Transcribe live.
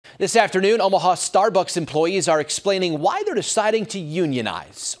This afternoon, Omaha Stabucks employees are explaining why they're deciding to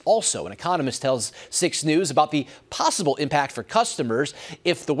unionize. Also, an economist tells 6 News about the possible impact for customers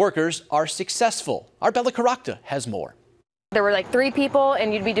if the workers are successful. Our Bella Caracta has more. There were like 3 people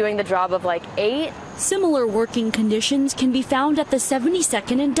and you'd be doing the job of like 8. Similar working conditions can be found at the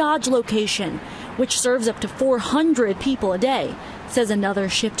 72nd and Dodge location, which serves up to 400 people a day, says another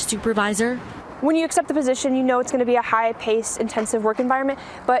shift supervisor. When you accept the position, you know it's going to be a high-paced, intensive work environment,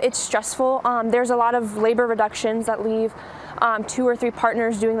 but it's stressful. There's a lot of labor reductions that leave 2 or 3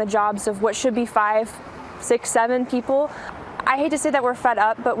 partners doing the jobs of what should be 5, 6, 7 people. I hate to say that we're fed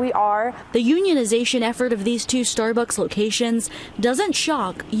up, but we are. The unionization effort of these 2 Starbucks locations doesn't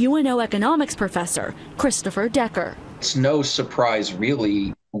shock UNO economics professor Christopher Decker. It's no surprise,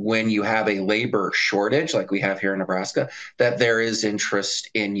 really, when you have a labor shortage like we have here in Nebraska, that there is interest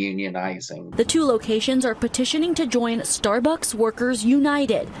in unionizing. The 2 locations are petitioning to join Starbucks Workers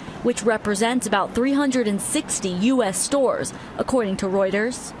United, which represents about 360 U.S. stores, according to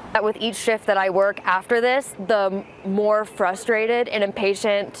Reuters. With each shift that I work after this, the more frustrated and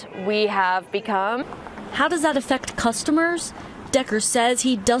impatient we have become. How does that affect customers? Decker says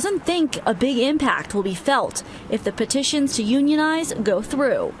he doesn't think a big impact will be felt if the petitions to unionize go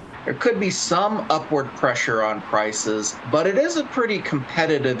through. There could be some upward pressure on prices, but it is a pretty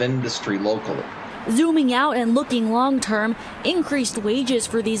competitive industry locally. Zooming out and looking long term, increased wages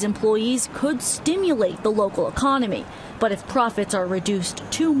for these employees could stimulate the local economy. But if profits are reduced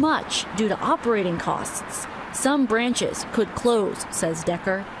too much due to operating costs, some branches could close, says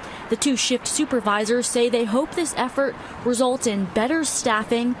Decker. The 2 shift supervisors say they hope this effort results in better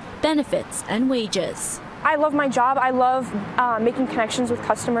staffing, benefits, and wages. I love my job. I love making connections with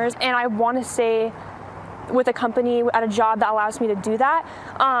customers, and I want to stay with a company at a job that allows me to do that.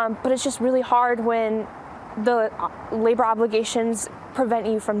 But it's just really hard when the labor obligations prevent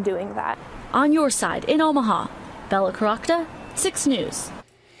you from doing that. On your side in Omaha, Bella Caracta, 6 News.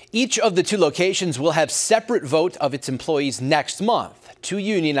 Each of the 2 locations will have separate vote of its employees next month. To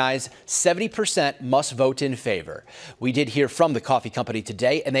unionize, 70% must vote in favor. We did hear from the coffee company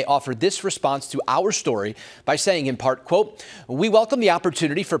today, and they offered this response to our story by saying in part, quote, "We welcome the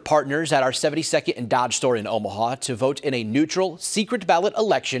opportunity for partners at our 72nd and Dodge store in Omaha to vote in a neutral, secret ballot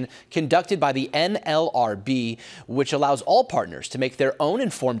election conducted by the NLRB, which allows all partners to make their own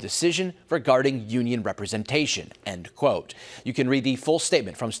informed decision regarding union representation," end quote. You can read the full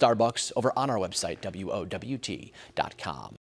statement from Starbucks over on our website, WOWT.com.